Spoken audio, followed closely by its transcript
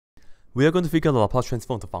We are going to figure out the Laplace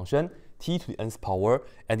transform of the function t to the nth power,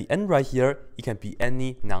 and the n right here, it can be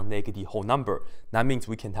any non-negative whole number. That means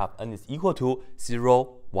we can have n is equal to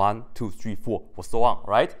 0, 1, 2, 3, 4, or so on,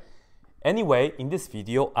 right? Anyway, in this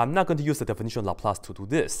video, I'm not going to use the definition of Laplace to do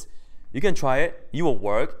this. You can try it, it will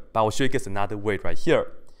work, but I will show you guys another way right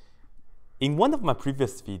here. In one of my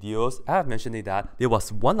previous videos, I have mentioned that there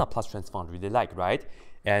was one Laplace transform I really like, right?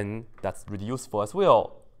 And that's really useful as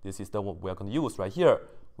well. This is the one we're going to use right here.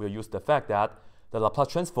 We'll use the fact that the Laplace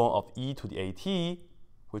transform of e to the at,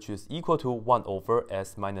 which is equal to 1 over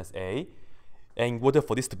s minus a. And in order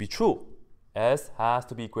for this to be true, s has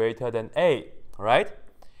to be greater than a, right?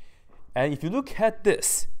 And if you look at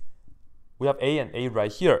this, we have a and a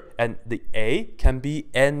right here, and the a can be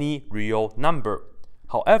any real number.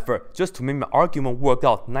 However, just to make my argument work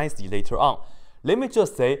out nicely later on, let me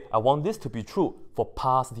just say I want this to be true for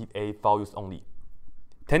positive a values only.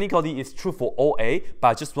 Technically, it's true for all a, but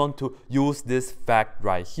I just want to use this fact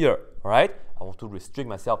right here, all right? I want to restrict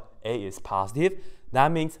myself, a is positive.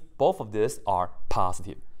 That means both of these are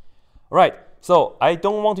positive. All right, so I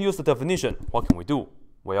don't want to use the definition. What can we do?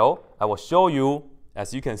 Well, I will show you,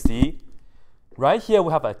 as you can see, right here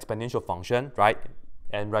we have an exponential function, right?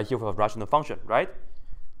 And right here we have a rational function, right?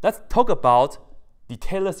 Let's talk about the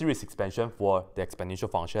Taylor series expansion for the exponential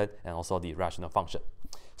function and also the rational function.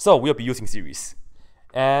 So we'll be using series.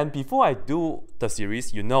 And before I do the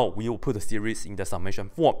series, you know we will put the series in the summation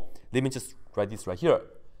form. Let me just write this right here.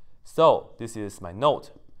 So this is my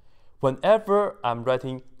note. Whenever I'm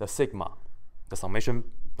writing the sigma, the summation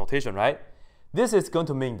notation, right? This is going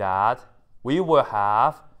to mean that we will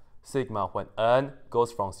have sigma when n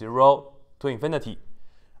goes from 0 to infinity.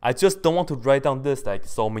 I just don't want to write down this like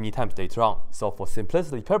so many times later on. So for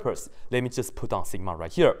simplicity purpose, let me just put down sigma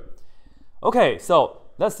right here. Okay, so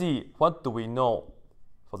let's see, what do we know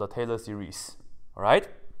for the Taylor series? All right,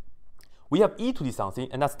 we have e to the something,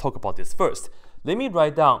 and let's talk about this first. Let me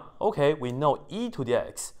write down, okay, we know e to the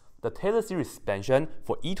x. The Taylor series expansion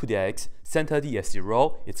for e to the x, center d at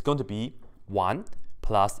 0, it's going to be 1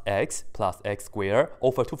 plus x squared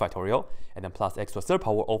over 2 factorial, and then plus x to the third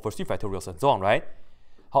power over 3 factorial, and so on, right?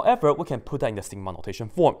 However, we can put that in the sigma notation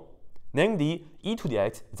form. Namely, e to the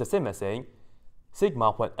x is the same as saying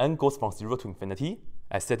sigma when n goes from 0 to infinity.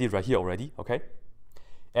 I said it right here already, okay?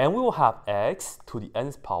 And we will have x to the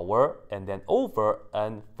nth power and then over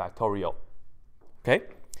n factorial, okay?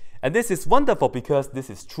 And this is wonderful because this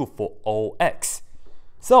is true for all x.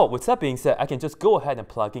 So with that being said, I can just go ahead and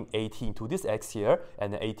plug in 18 into this x here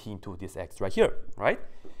and then 18 into this x right here, right?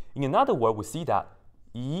 In another word, we see that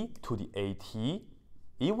e to the at,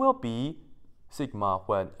 it will be sigma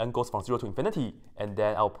when n goes from 0 to infinity, and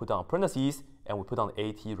then I'll put down parentheses, and we put down the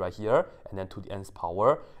at right here, and then to the nth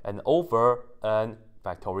power, and over n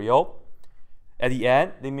factorial. At the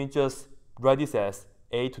end, let me just write this as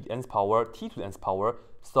a to the nth power, t to the nth power,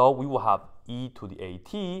 so we will have e to the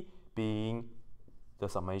at being the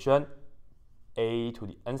summation a to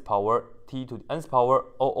the nth power, t to the nth power,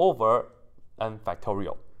 all over n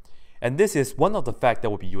factorial. And this is one of the facts that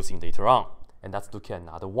we'll be using later on. And let's look at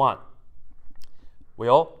another one.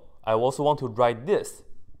 Well, I also want to write this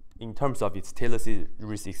in terms of its Taylor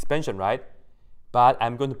series expansion, right? But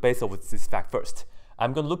I'm going to base it with this fact first.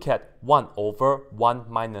 I'm going to look at 1 over 1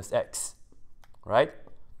 minus x, right?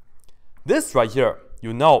 This right here,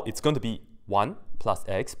 you know it's going to be 1 plus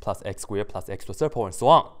x squared plus x to the third power, and so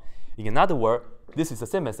on. In another word, this is the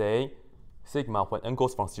same as saying sigma when n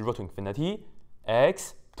goes from 0 to infinity,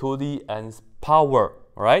 x to the nth power,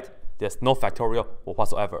 all right? There's no factorial or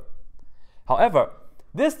whatsoever. However,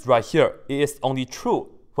 this right here is only true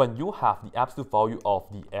when you have the absolute value of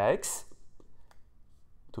the x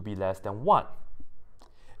to be less than 1.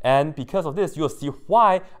 And because of this, you'll see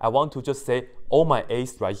why I want to just say all my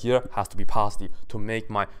a's right here has to be positive to make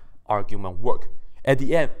my argument work. At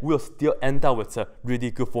the end, we'll still end up with a really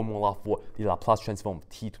good formula for the Laplace transform of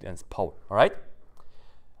t to the nth power, all right?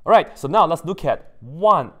 All right, so now let's look at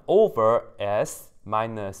 1 over s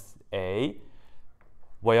minus a.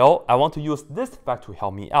 Well, I want to use this fact to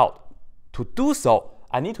help me out. To do so,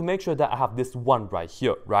 I need to make sure that I have this 1 right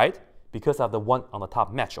here, right? Because I have the 1 on the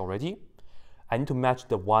top match already. I need to match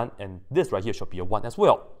the 1, and this right here should be a 1 as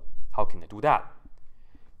well. How can I do that?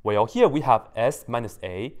 Well, here we have s minus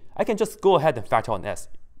a. I can just go ahead and factor on s.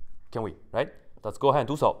 Can we, right? Let's go ahead and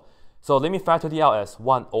do so. So let me factor it out as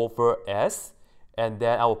 1 over s, and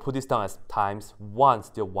then I will put this down as times 1,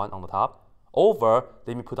 still 1 on the top, over,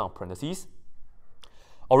 let me put down parentheses.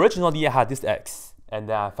 Originally, I had this x, and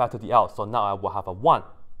then I factored it out, so now I will have a 1,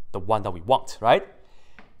 the one that we want, right?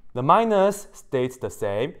 The minus stays the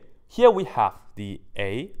same. here we have the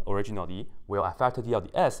a originally. Well, I factored out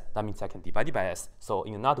the s. That means I can divide it by s. So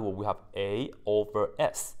in another word, we have a over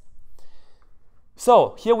s.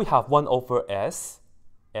 So here we have 1 over s.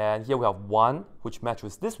 And here we have 1, which matches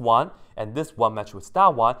with this one. And this one matches with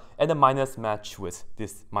that one. And the minus match with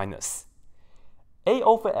this minus. A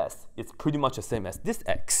over s is pretty much the same as this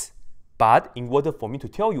x. But in order for me to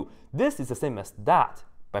tell you this is the same as that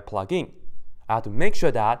by plugging, I have to make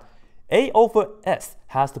sure that a over s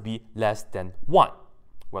has to be less than 1.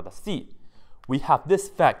 Well, let's see. We have this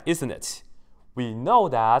fact, isn't it? We know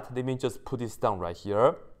that, let me just put this down right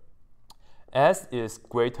here. S is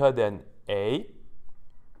greater than a.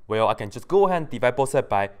 Well, I can just go ahead and divide both sides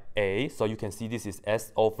by a. So you can see this is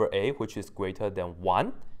s over a, which is greater than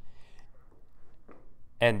 1.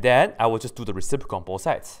 And then I will just do the reciprocal on both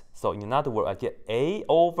sides. So in another word, I get a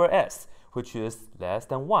over s, which is less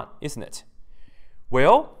than 1, isn't it?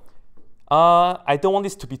 Well, I don't want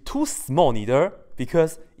this to be too small neither,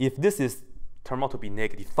 because if this is turned out to be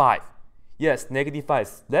 -5, yes, -5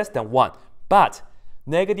 is less than 1, but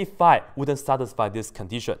 -5 wouldn't satisfy this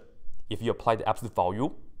condition. If you apply the absolute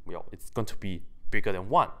value, well, it's going to be bigger than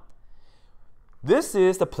 1. This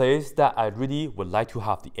is the place that I really would like to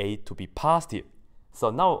have the a to be positive. So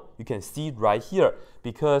now you can see right here,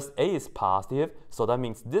 because a is positive, so that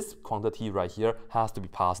means this quantity right here has to be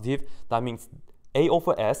positive. That means a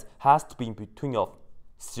over s has to be in between of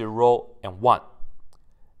 0 and 1.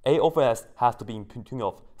 A over s has to be in between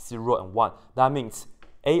of 0 and 1. That means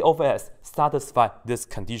a over s satisfies this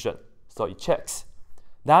condition, so it checks.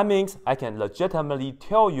 That means I can legitimately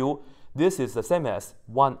tell you this is the same as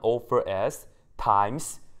 1 over s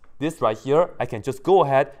times this right here. I can just go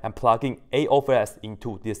ahead and plug in a over s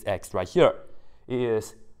into this x right here. It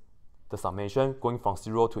is the summation going from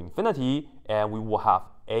 0 to infinity, and we will have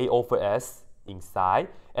a over s inside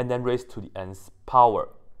and then raised to the nth power.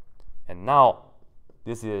 And now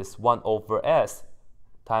this is 1 over s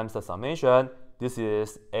times the summation. This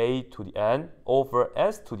is a to the n over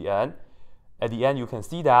s to the n. At the end, you can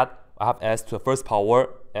see that I have s to the first power,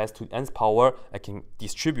 s to the nth power. I can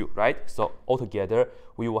distribute, right? So altogether,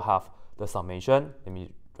 we will have the summation. Let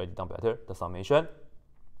me write it down better. The summation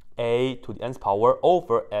a to the nth power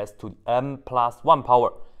over s to the n plus 1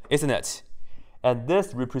 power, isn't it? And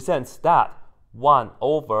this represents that 1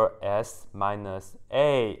 over s minus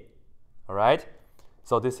a. All right?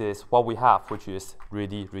 So this is what we have, which is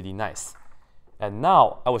really, really nice. And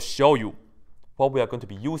now I will show you what we are going to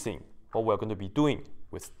be using, what we are going to be doing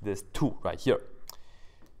with this tool right here.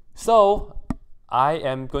 So I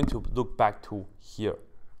am going to look back to here.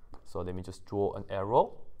 So let me just draw an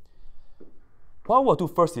arrow. What we'll do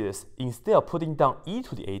first is, instead of putting down e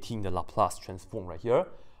to the at in the Laplace transform right here,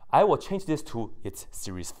 I will change this to its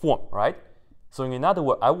series form, right? So in another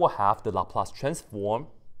word, I will have the Laplace transform,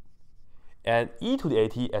 and e to the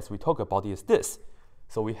at, as we talked about, is this.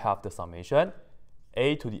 So we have the summation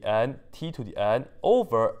a to the n, t to the n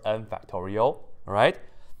over n factorial, all right?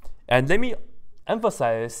 And let me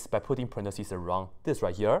emphasize by putting parentheses around this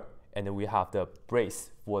right here, and then we have the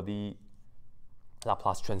brace for the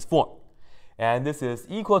Laplace transform. And this is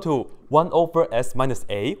equal to 1 over s minus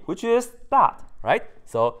a, which is that, right?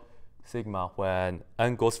 So sigma when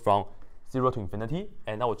n goes from 0 to infinity,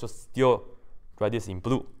 and I will just still write this in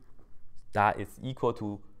blue. That is equal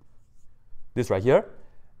to this right here,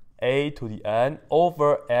 a to the n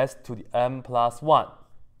over s to the n plus 1.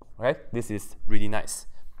 Right? This is really nice.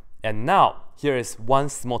 And now, here is one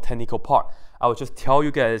small technical part. I will just tell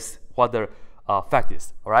you guys what the fact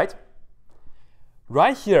is, all right?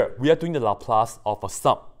 Right here, we are doing the Laplace of a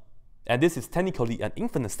sum. And this is technically an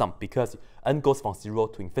infinite sum because n goes from 0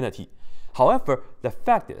 to infinity. However, the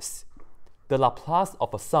fact is, the Laplace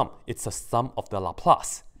of a sum, it's a sum of the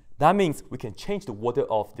Laplace. That means we can change the order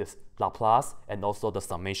of this Laplace and also the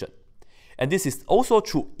summation. And this is also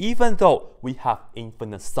true even though we have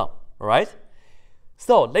infinite sum, all right?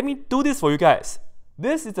 So let me do this for you guys.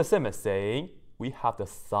 This is the same as saying we have the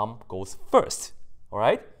sum goes first, all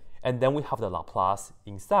right? And then we have the Laplace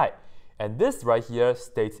inside. And this right here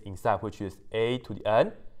stays inside, which is a to the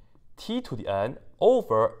n, t to the n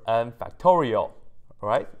over n factorial, all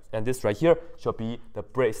right? And this right here should be the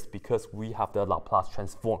brace because we have the Laplace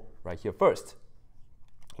transform right here first,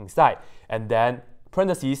 inside. And then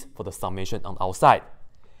parentheses for the summation on the outside.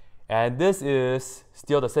 And this is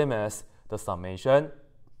still the same as the summation.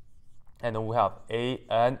 And then we have a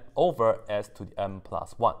n over s to the n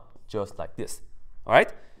plus 1, just like this, all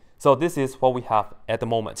right? So this is what we have at the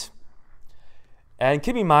moment. And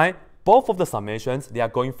keep in mind, both of the summations, they are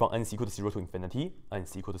going from n is equal to 0 to infinity, n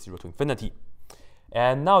is equal to 0 to infinity.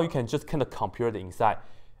 And now you can just kind of compare the inside.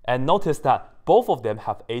 And notice that both of them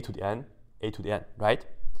have a to the n, right?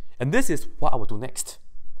 And this is what I will do next.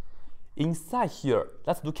 Inside here,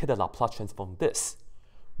 let's look at the Laplace transform of this.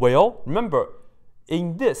 Well, remember,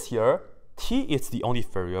 in this here, t is the only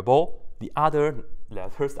variable. The other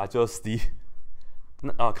letters are just the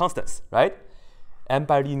constants, right? And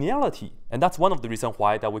by linearity, and that's one of the reasons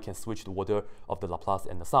why that we can switch the order of the Laplace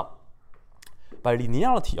and the sum. By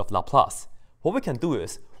linearity of Laplace, what we can do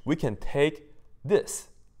is we can take this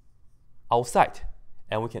outside,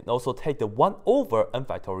 and we can also take the 1 over n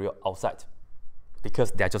factorial outside,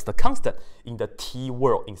 because they're just a constant in the t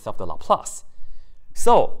world instead of the Laplace.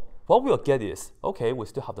 So what we'll get is, okay, we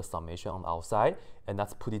still have the summation on the outside, and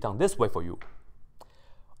let's put it down this way for you.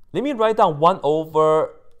 Let me write down 1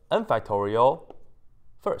 over n factorial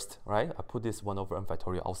first, right? I put this 1 over n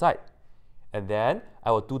factorial outside. And then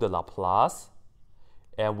I will do the Laplace,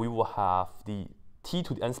 and we will have the t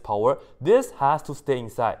to the nth power. This has to stay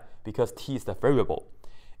inside because t is the variable.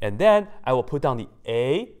 And then I will put down the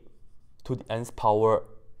a to the nth power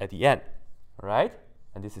at the end, right?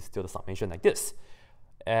 And this is still the summation like this.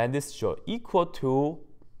 And this should equal to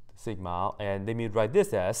sigma, and let me write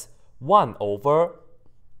this as 1 over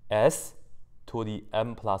s to the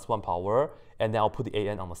n plus 1 power, and then I'll put the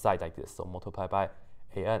an on the side like this, so multiply by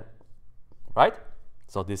an, right?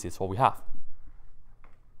 So this is what we have.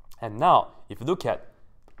 And now, if you look at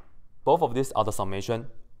both of these are the summation,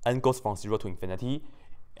 n goes from 0 to infinity,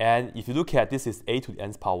 and if you look at this is a to the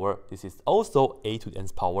nth power, this is also a to the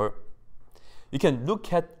nth power. You can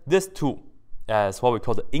look at this too as what we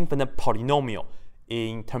call the infinite polynomial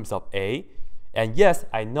in terms of a. And yes,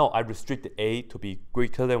 I know I restrict the a to be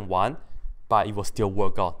greater than 1, but it will still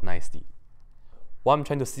work out nicely. What I'm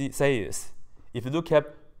trying to say is, if you look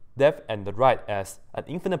at left and the right as an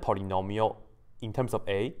infinite polynomial in terms of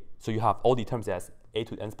a, so you have all the terms as a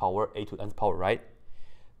to the nth power, a to the nth power, right?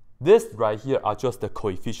 This right here are just the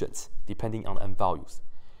coefficients depending on the n values.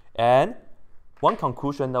 And one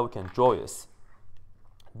conclusion that we can draw is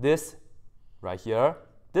this right here,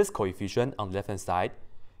 this coefficient on the left hand side,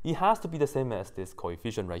 it has to be the same as this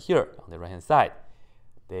coefficient right here on the right hand side.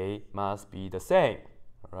 They must be the same,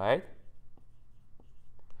 right?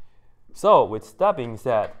 So with that being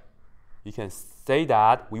said, you can say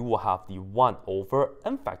that we will have the 1 over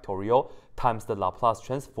n factorial times the Laplace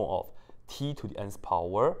transform of t to the nth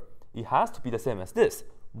power. It has to be the same as this,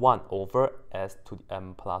 1 over s to the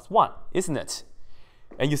n plus 1, isn't it?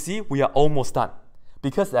 And you see, we are almost done.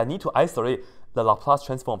 Because I need to isolate the Laplace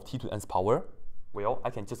transform of t to the nth power, well, I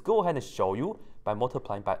can just go ahead and show you by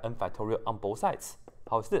multiplying by n factorial on both sides.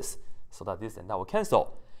 How is this? So that this and that will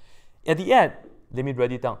cancel. At the end, let me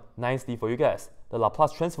write it down nicely for you guys. The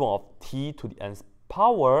Laplace transform of t to the nth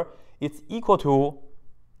power is equal to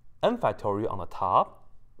n factorial on the top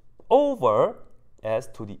over s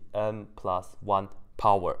to the n plus 1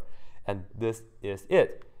 power. And this is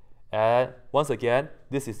it. And once again,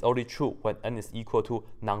 this is only true when n is equal to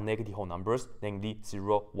non-negative whole numbers, namely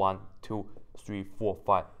 0, 1, 2, 3, 4,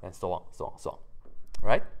 5, and so on, so on, so on.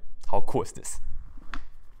 Right? How cool is this?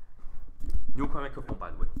 New microphone,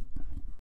 by the way.